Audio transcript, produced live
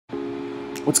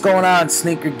What's going on,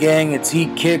 Sneaker Gang? It's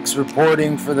Heat Kicks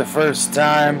reporting for the first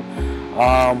time.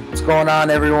 What's going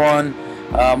on, everyone?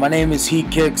 My name is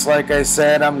Heat Kicks. Like I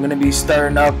said, I'm going to be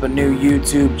starting up a new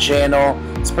YouTube channel.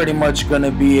 It's pretty much going to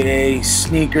be a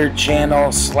sneaker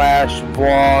channel slash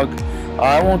vlog.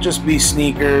 It won't just be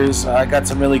sneakers. I got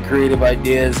some really creative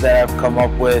ideas that I've come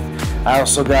up with. I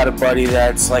also got a buddy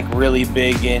that's like really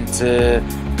big into,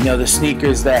 the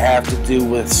sneakers that have to do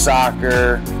with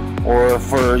soccer, or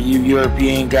for you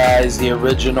European guys, the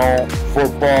original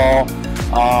football.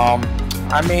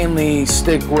 I mainly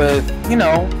stick with,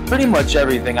 pretty much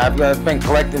everything. I've been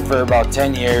collecting for about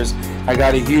 10 years. I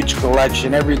got a huge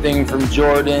collection, everything from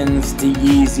Jordans to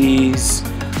Yeezys.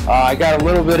 I got a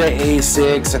little bit of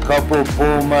Asics, a couple of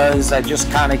Pumas. I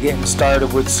just kind of getting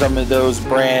started with some of those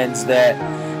brands that,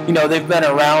 they've been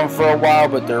around for a while,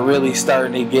 but they're really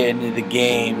starting to get into the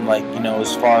game. Like,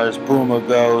 as far as Puma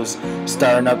goes,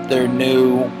 starting up their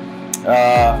new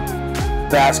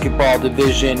basketball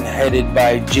division headed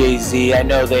by Jay-Z. I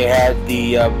know they had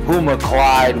the Puma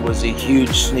Clyde was a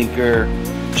huge sneaker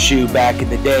shoe back in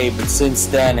the day, but since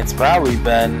then it's probably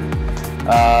been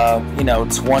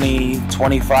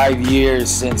 25 years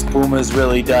since Puma's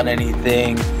really done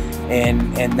anything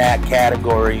in that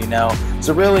category.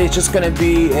 So really it's just going to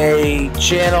be a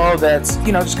channel that's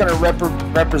just going to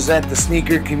represent the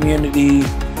sneaker community.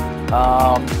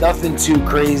 Nothing too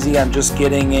crazy. I'm just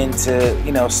getting into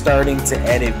starting to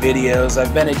edit videos.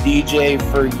 I've been a DJ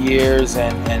for years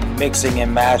and mixing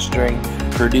and mastering,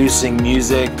 producing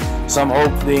music, so I'm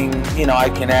hoping I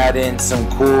can add in some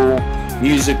cool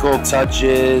musical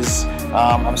touches.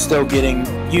 I'm still getting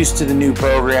used to the new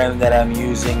program that I'm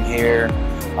using here,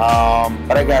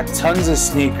 but I got tons of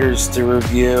sneakers to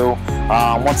review.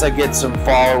 Once I get some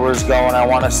followers going, I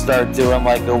want to start doing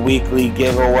like a weekly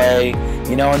giveaway,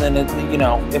 and then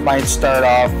it might start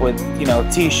off with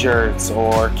t-shirts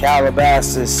or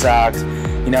Calabasas socks,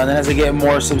 and then as I get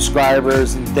more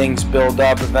subscribers and things build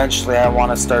up, eventually I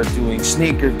want to start doing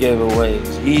sneaker giveaways,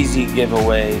 Yeezy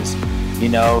giveaways,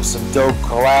 some dope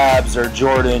collabs or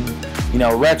Jordan,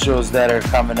 retros that are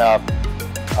coming up.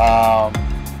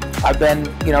 I've been,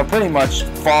 pretty much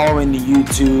following the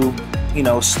YouTube,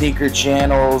 sneaker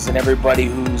channels and everybody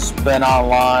who's been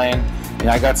online.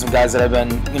 I got some guys that I've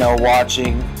been,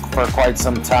 watching for quite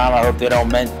some time. I hope they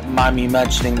don't mind me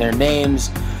mentioning their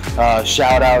names.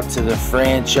 Shout out to the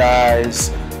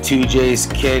franchise, 2J's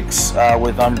Kicks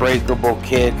with Unbreakable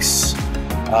Kicks.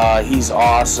 He's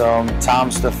awesome. Tom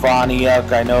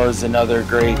Stefaniuk, I know, is another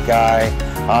great guy.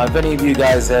 If any of you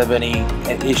guys have any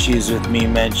issues with me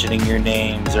mentioning your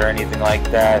names or anything like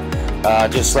that,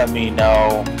 just let me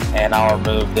know and I'll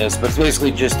remove this. But it's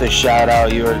basically just a shout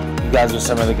out. You guys are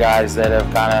some of the guys that have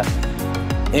kind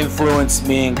of influenced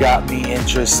me and got me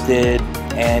interested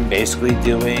in basically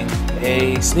doing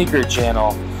a sneaker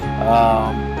channel.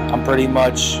 I'm pretty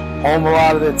much home a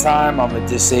lot of the time. I'm a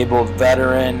disabled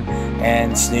veteran,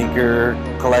 and sneaker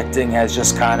collecting has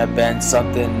just kind of been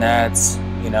something that's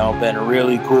been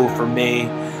really cool for me.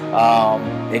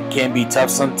 It can be tough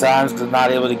sometimes because I'm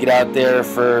not able to get out there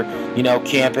for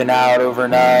camping out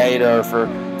overnight or for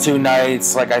 2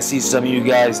 nights like I see some of you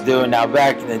guys doing. Now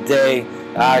back in the day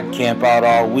I'd camp out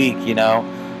all week,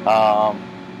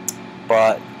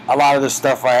 but a lot of the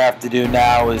stuff I have to do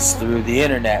now is through the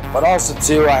internet. But also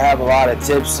too, I have a lot of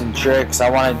tips and tricks. I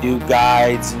want to do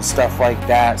guides and stuff like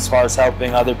that as far as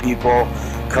helping other people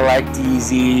collect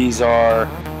Yeezys, or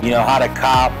how to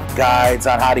cop guides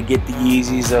on how to get the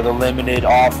Yeezys or the limited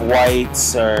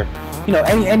off-whites, or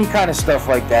any kind of stuff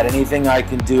like that. Anything I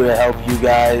can do to help you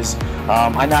guys.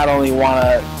 I not only want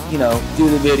to do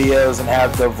the videos and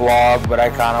have the vlog, but I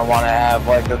kind of want to have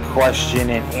like a question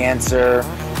and answer,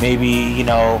 maybe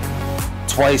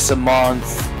twice a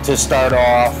month to start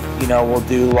off. We'll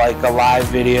do like a live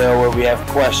video where we have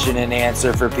question and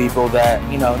answer for people that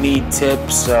need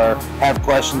tips or have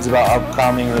questions about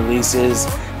upcoming releases.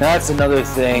 Now that's another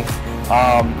thing.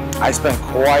 I spent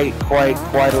quite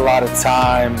a lot of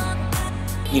time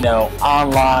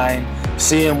online,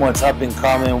 seeing what's up and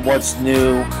coming, what's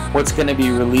new, what's going to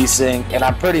be releasing, and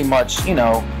I'm pretty much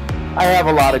I have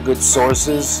a lot of good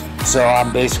sources, so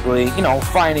I'm basically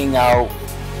finding out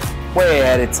way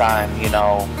ahead of time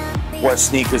what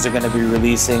sneakers are going to be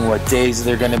releasing, what days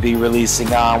they're going to be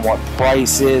releasing on, what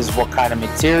prices, what kind of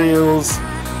materials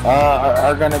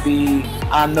are going to be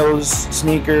on those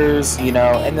sneakers,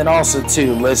 and then also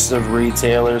too, lists of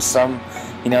retailers, some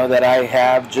that I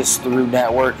have just through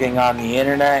networking on the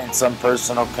internet, and some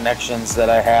personal connections that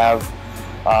I have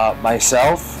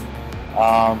myself.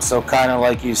 So kind of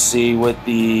like you see with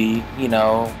the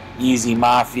Yeezy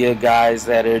Mafia guys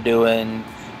that are doing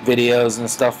videos and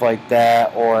stuff like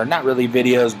that, or not really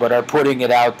videos, but are putting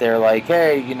it out there like,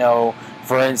 hey, you know,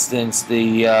 for instance,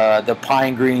 the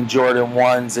Pine Green Jordan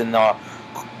 1s and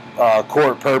the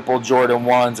Court Purple Jordan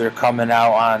 1s are coming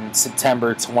out on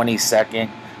September 22nd.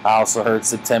 I also heard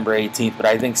September 18th, but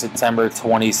I think September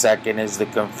 22nd is the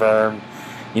confirmed.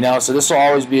 You know, so this will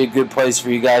always be a good place for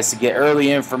you guys to get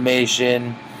early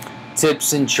information,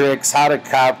 tips and tricks, how to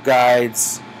cop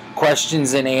guides,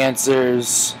 questions and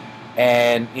answers,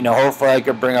 and, you know, hopefully I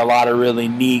could bring a lot of really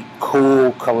neat,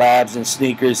 cool collabs and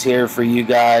sneakers here for you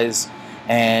guys,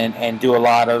 and do a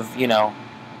lot of, you know,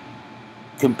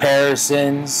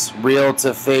 comparisons, real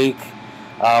to fake.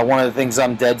 One of the things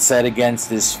I'm dead set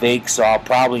against is fake, so I'll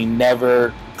probably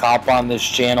never cop on this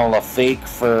channel a fake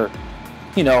for,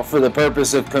 you know, for the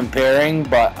purpose of comparing,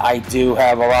 but I do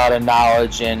have a lot of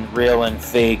knowledge in real and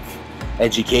fake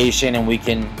education, and we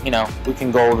can, you know, we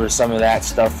can go over some of that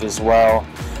stuff as well.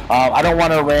 I don't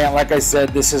want to rant. Like I said,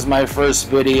 this is my first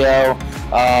video.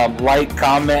 Like,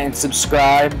 comment, and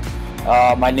subscribe.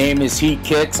 My name is Heat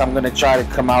Kicks. I'm going to try to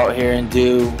come out here and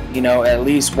do, you know, at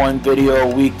least one video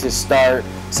a week to start.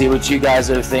 See what you guys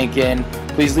are thinking.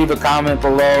 Please leave a comment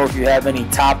below if you have any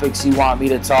topics you want me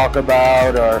to talk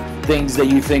about, or things that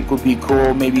you think would be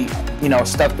cool. Maybe, you know,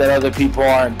 stuff that other people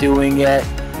aren't doing yet.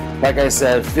 Like I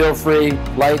said, feel free.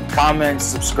 Like, comment,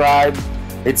 subscribe.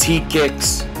 It's Heat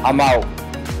Kicks. I'm out.